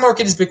stock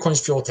market is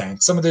Bitcoin's fuel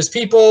tank. Some of those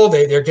people,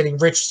 they're getting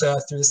rich through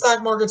the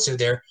stock market, so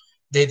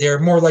they're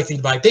more likely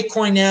to buy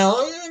Bitcoin now.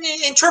 I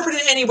mean, interpret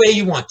it any way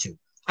you want to.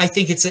 I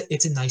think it's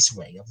a nice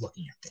way of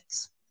looking at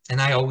things, and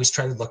I always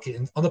try to look at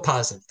it on the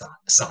positive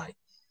side.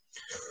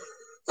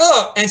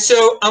 Oh, and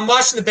so I'm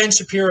watching the Ben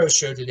Shapiro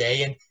show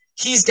today, and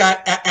he's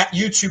got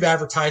YouTube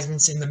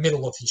advertisements in the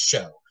middle of his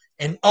show.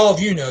 And all of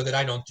you know that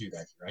I don't do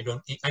that here.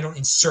 I don't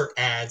insert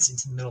ads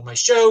into the middle of my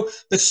show,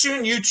 but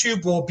soon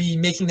YouTube will be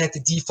making that the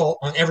default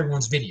on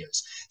everyone's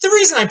videos. The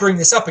reason I bring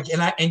this up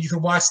again, and you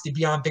can watch the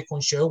Beyond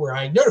Bitcoin show where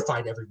I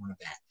notified everyone of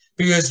that,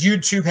 because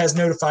YouTube has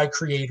notified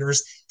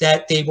creators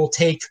that they will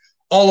take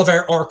all of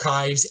our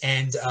archives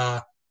and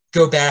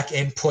go back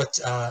and put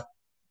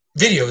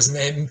videos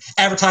and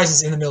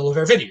advertises in the middle of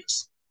our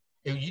videos.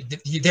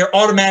 They're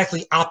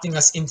automatically opting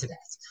us into that.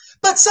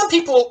 But some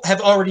people have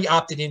already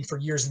opted in for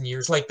years and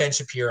years, like Ben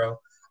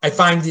Shapiro. I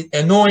find it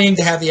annoying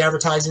to have the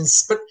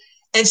advertisements.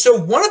 And so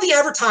one of the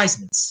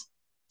advertisements,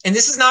 and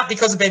this is not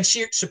because of Ben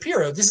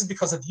Shapiro, this is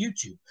because of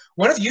YouTube.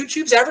 One of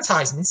YouTube's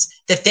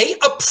advertisements that they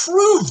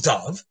approved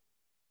of,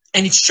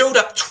 and it showed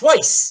up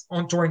twice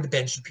during the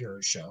Ben Shapiro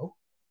show,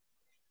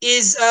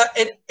 is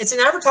it's an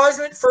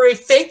advertisement for a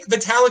fake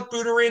Vitalik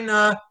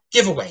Buterin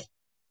giveaway.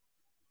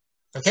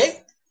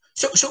 Okay?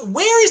 So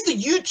where is the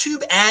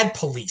YouTube ad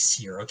police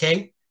here,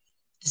 okay?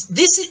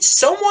 This is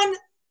someone,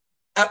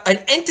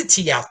 an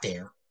entity out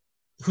there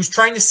who's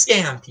trying to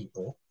scam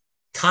people,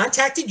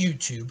 contacted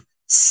YouTube,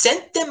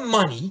 sent them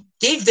money,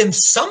 gave them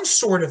some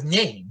sort of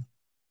name,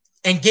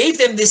 and gave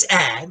them this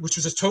ad, which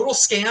was a total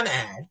scam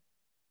ad,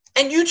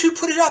 and YouTube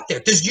put it up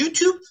there. Does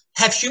YouTube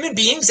have human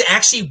beings that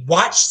actually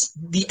watch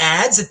the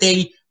ads that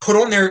they put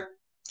on their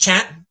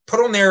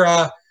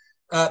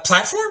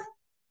platform?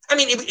 I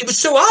mean, it was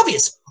so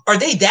obvious. Are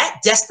they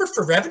that desperate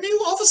for revenue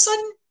all of a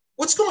sudden?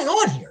 What's going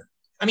on here?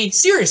 I mean,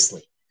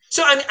 seriously.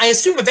 So I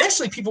assume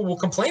eventually people will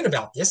complain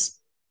about this,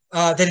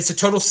 that it's a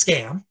total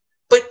scam.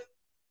 But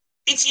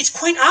it's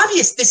quite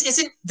obvious this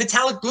isn't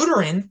Vitalik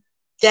Buterin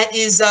that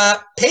is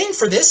paying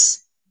for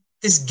this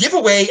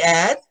giveaway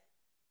ad.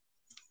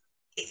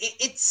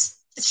 It's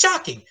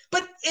shocking.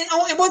 But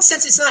in one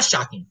sense, it's not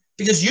shocking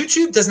because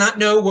YouTube does not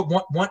know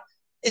what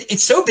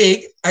it's so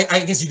big.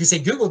 I guess you could say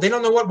Google. They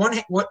don't know what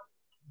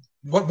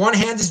one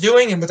hand is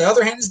doing and what the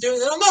other hand is doing.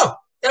 They don't know.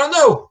 They don't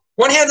know.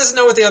 One hand doesn't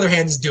know what the other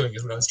hand is doing,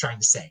 is what I was trying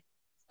to say.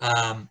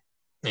 I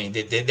mean,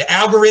 the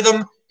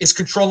algorithm is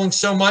controlling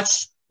so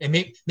much, and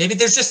maybe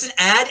there's just an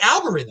ad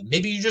algorithm.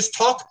 Maybe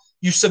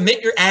you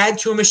submit your ad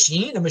to a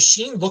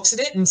machine looks at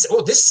it and says,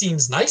 oh, this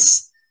seems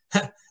nice.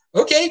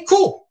 Okay,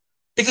 cool.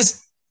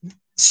 Because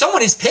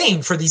someone is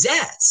paying for these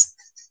ads.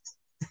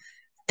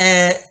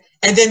 And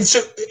then,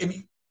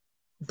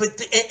 but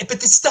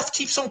this stuff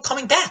keeps on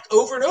coming back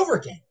over and over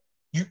again.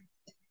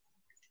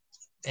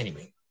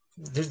 Anyway.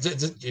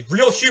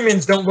 Real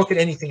humans don't look at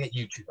anything at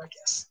YouTube, I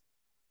guess.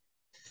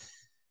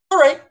 All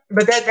right,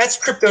 but that's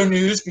crypto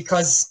news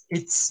because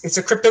it's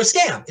a crypto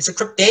scam.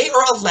 They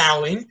are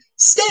allowing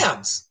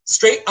scams,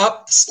 straight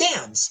up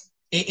scams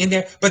in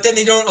there. But then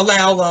they don't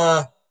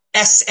allow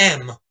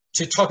SM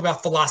to talk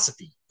about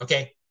philosophy.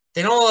 Okay,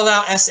 they don't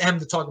allow SM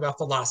to talk about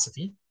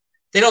philosophy.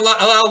 They don't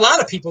allow a lot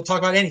of people to talk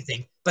about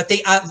anything. But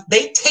they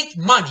take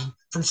money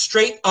from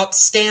straight up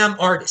scam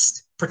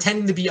artists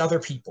pretending to be other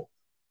people.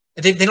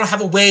 They don't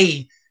have a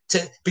way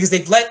to, because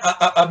they've let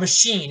a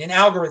machine, an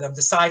algorithm,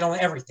 decide on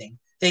everything.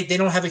 They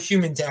don't have a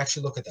human to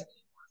actually look at that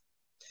anymore.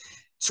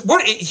 So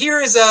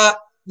here is the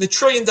 $1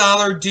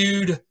 trillion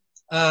dude,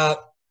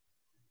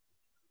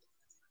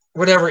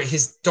 whatever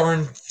his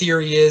darn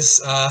theory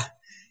is.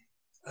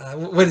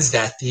 What is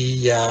that?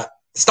 The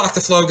stock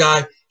to flow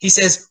guy. He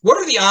says, what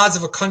are the odds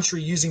of a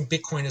country using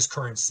Bitcoin as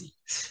currency?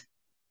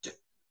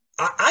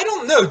 I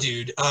don't know,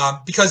 dude,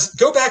 because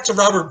go back to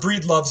Robert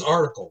Breedlove's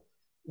article.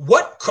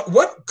 What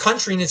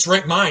country in its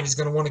right mind is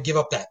going to want to give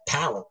up that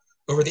power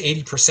over the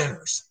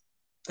 80%ers?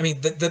 I mean,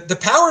 the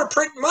power to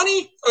print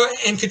money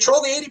and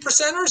control the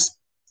 80%ers?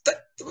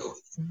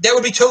 that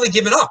would be totally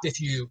given up if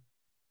you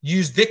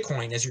use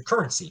Bitcoin as your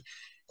currency.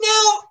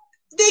 Now,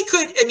 they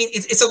could, I mean,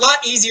 it's a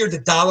lot easier to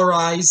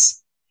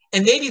dollarize,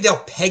 and maybe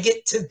they'll peg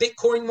it to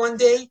Bitcoin one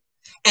day.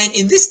 And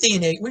in this day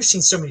and age, we've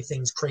seen so many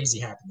things crazy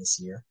happen this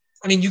year.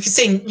 I mean, you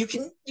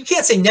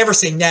can't say never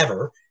say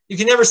never. You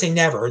can never say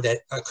never that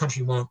a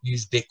country won't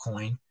use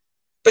Bitcoin.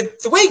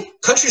 But the way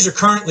countries are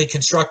currently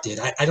constructed,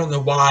 I don't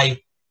know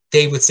why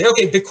they would say,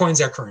 okay,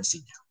 Bitcoin's our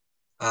currency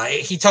now.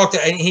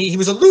 He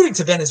was alluding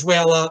to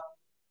Venezuela.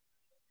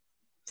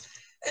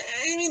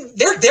 I mean,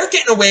 they're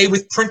getting away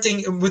with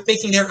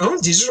making their own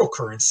digital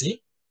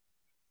currency.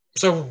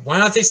 So why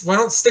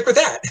don't stick with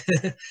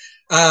that?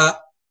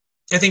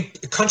 I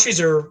think countries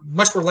are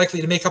much more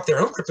likely to make up their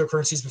own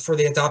cryptocurrencies before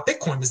they adopt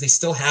Bitcoin, because they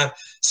still have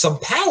some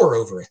power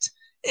over it.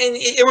 And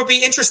it would be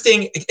an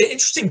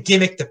interesting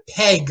gimmick to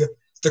peg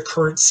the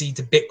currency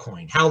to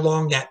Bitcoin. How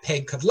long that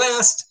peg could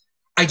last,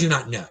 I do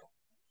not know.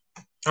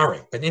 All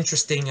right, but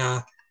interesting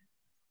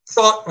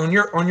thought on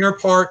your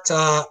part,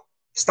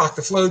 Stock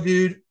the Flow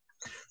dude.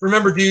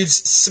 Remember,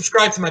 dudes,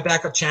 subscribe to my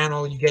backup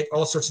channel. You get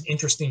all sorts of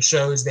interesting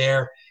shows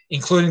there,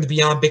 including the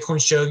Beyond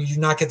Bitcoin show. You do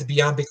not get the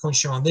Beyond Bitcoin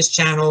show on this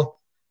channel.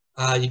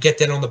 You get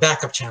that on the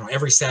backup channel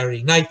every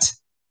Saturday night.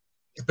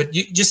 But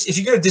if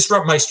you go to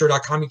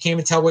disruptmeister.com, you can't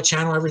even tell what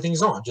channel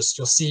everything's on.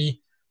 You'll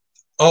see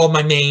all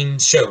my main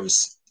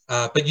shows.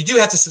 But you do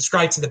have to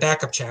subscribe to the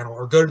backup channel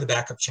or go to the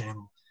backup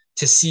channel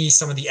to see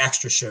some of the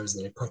extra shows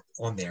that I put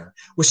on there,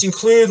 which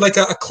include like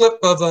a clip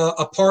of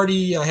a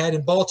party I had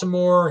in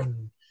Baltimore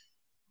and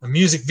a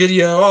music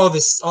video, all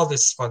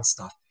this fun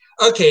stuff.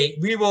 Okay,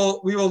 we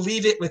will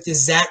leave it with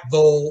this Zach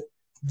Vole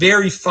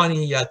very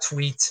funny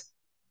tweet.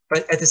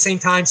 But at the same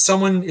time,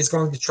 someone is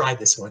going to try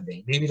this one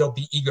day. Maybe it'll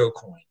be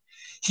EgoCoin.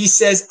 He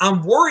says,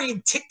 I'm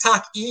worried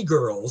TikTok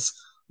e-girls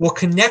will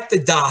connect the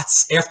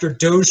dots after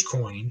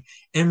Dogecoin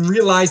and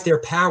realize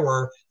their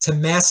power to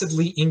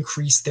massively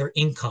increase their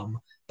income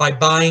by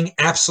buying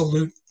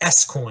absolute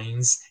S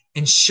coins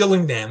and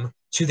shilling them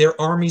to their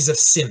armies of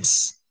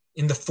simps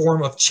in the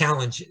form of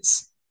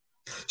challenges.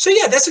 So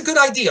yeah, that's a good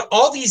idea.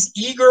 All these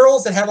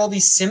e-girls that have all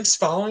these simps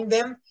following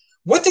them,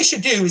 what they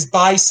should do is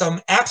buy some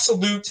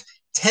absolute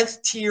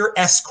 10th tier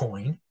S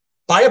coin,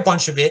 buy a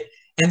bunch of it,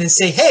 and then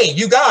say, hey,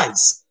 you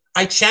guys,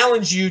 I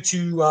challenge you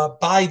to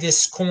buy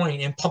this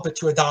coin and pump it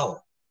to $1.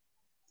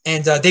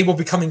 And they will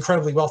become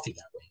incredibly wealthy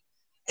that way.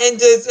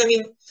 And I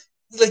mean,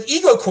 like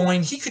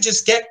EgoCoin, he could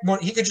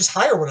just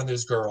hire one of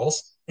those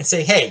girls and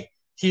say, hey,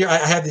 here, I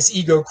have this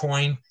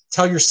EgoCoin.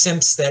 Tell your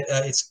simps that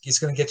it's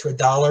going to get to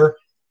 $1,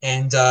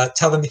 and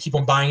tell them to keep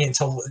on buying it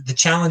until the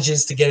challenge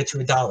is to get it to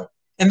 $1.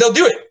 And they'll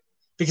do it,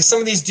 because some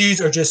of these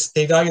dudes are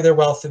they value their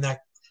wealth in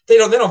that. They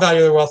don't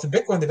value their wealth in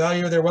Bitcoin. They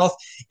value their wealth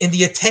in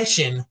the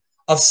attention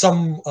of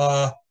some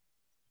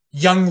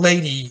young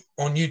lady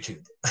on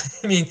YouTube.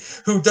 I mean,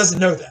 who doesn't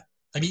know them?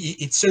 I mean,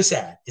 it's so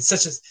sad. It's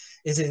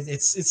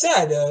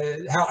sad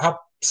how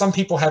some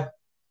people have,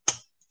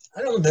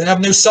 they have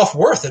no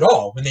self-worth at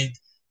all when they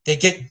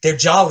get their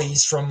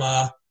jollies from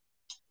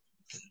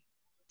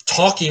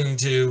talking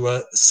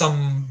to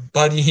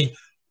somebody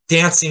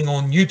dancing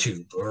on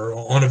YouTube or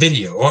on a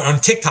video or on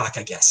TikTok,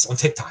 I guess, on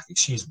TikTok,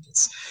 excuse me.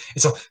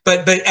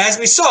 But as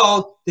we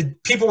saw, the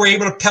people were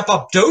able to pep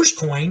up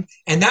Dogecoin,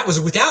 and that was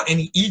without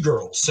any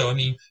e-girls. So, I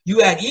mean,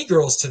 you add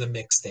e-girls to the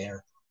mix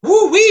there.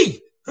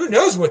 Woo-wee! Who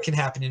knows what can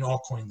happen in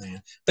altcoin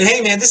land? But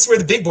hey, man, this is where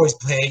the big boys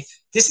play.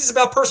 This is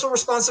about personal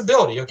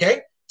responsibility,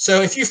 okay?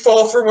 So if you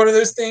fall for one of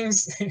those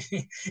things,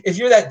 if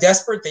you're that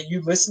desperate that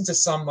you listen to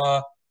some,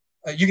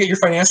 you get your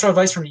financial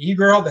advice from an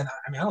e-girl, then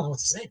I don't know what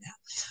to say now.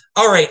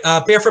 All right,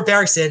 Barefoot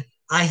Barry said,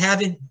 I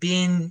haven't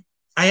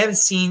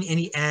seen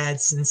any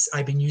ads since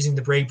I've been using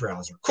the Brave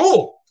browser.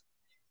 Cool.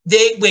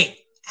 Wait,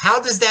 how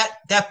does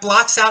that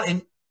blocks out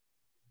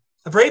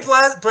a Brave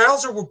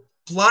browser will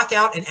block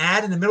out an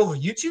ad in the middle of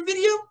a YouTube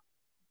video?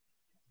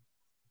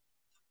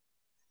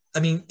 I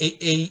mean,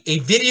 a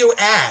video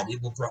ad,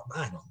 it will,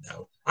 I don't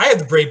know. I have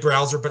the Brave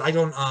browser, but I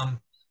don't, I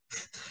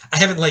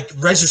haven't like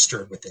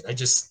registered with it.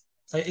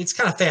 It's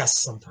kind of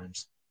fast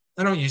sometimes.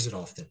 I don't use it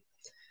often.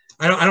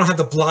 I don't have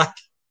the block.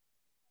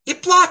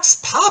 It blocks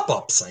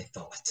pop-ups, I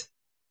thought.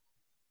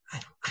 I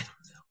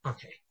don't know.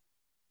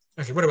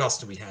 Okay, what else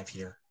do we have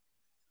here?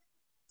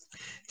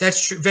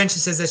 That's true. Venture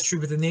says that's true,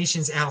 but the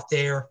nations out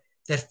there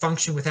that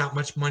function without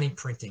much money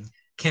printing.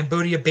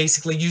 Cambodia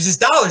basically uses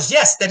dollars.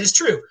 Yes, that is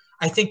true.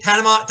 I think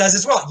Panama does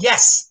as well.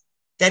 Yes,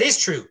 that is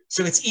true.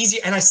 So it's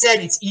easier, and I said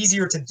it's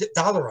easier to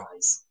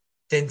dollarize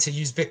than to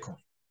use Bitcoin.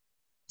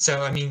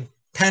 So, I mean,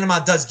 Panama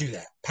does do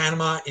that.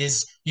 Panama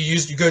is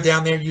you go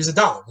down there, use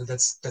 $1.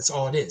 That's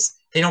all it is.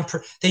 They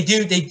have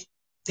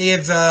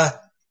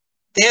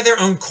their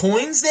own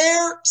coins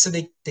there, so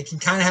they can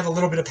kind of have a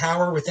little bit of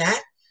power with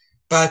that.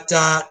 But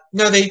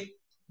no, they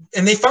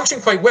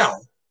function quite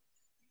well.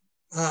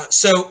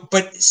 So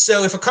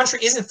if a country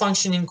isn't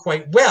functioning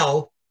quite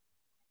well,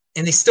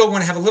 and they still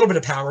want to have a little bit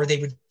of power,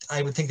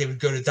 I would think they would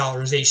go to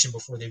dollarization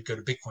before they would go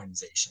to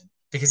Bitcoinization,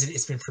 because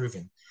it's been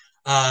proven.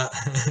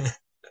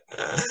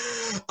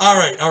 All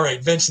right, all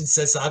right. Vention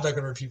says so. I'm not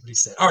going to repeat what he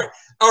said. All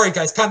right,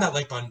 guys. Pound that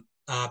like button.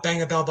 Bang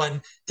the bell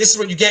button. This is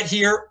what you get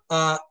here.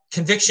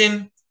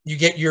 Conviction. You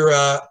get your.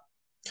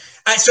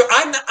 So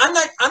I'm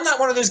not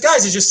one of those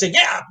guys that just say,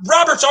 yeah,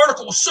 Robert's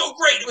article was so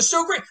great. It was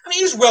so great. I mean,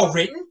 it was well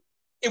written.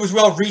 It was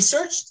well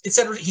researched. It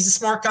said he's a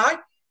smart guy.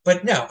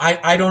 But no,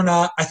 I don't.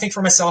 I think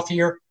for myself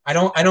here. I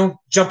don't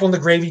jump on the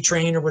gravy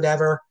train or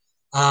whatever.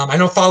 I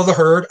don't follow the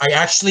herd. I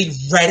actually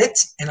read it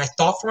and I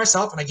thought for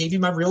myself and I gave you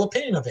my real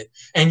opinion of it.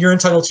 And you're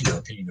entitled to your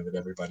opinion of it,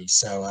 everybody.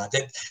 So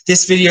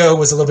this video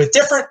was a little bit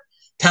different.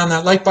 Pound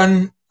that like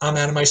button. I'm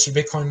Adam Meister,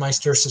 Bitcoin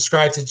Meister.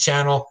 Subscribe to the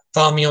channel.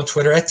 Follow me on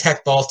Twitter at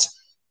TechVault.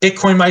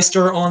 Bitcoin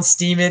Meister on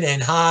Steemit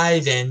and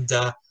Hive. And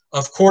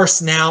of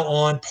course, now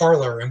on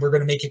Parler. And we're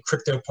going to make it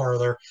Crypto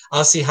Parler.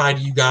 I'll say hi to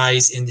you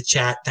guys in the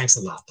chat. Thanks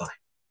a lot. Bye.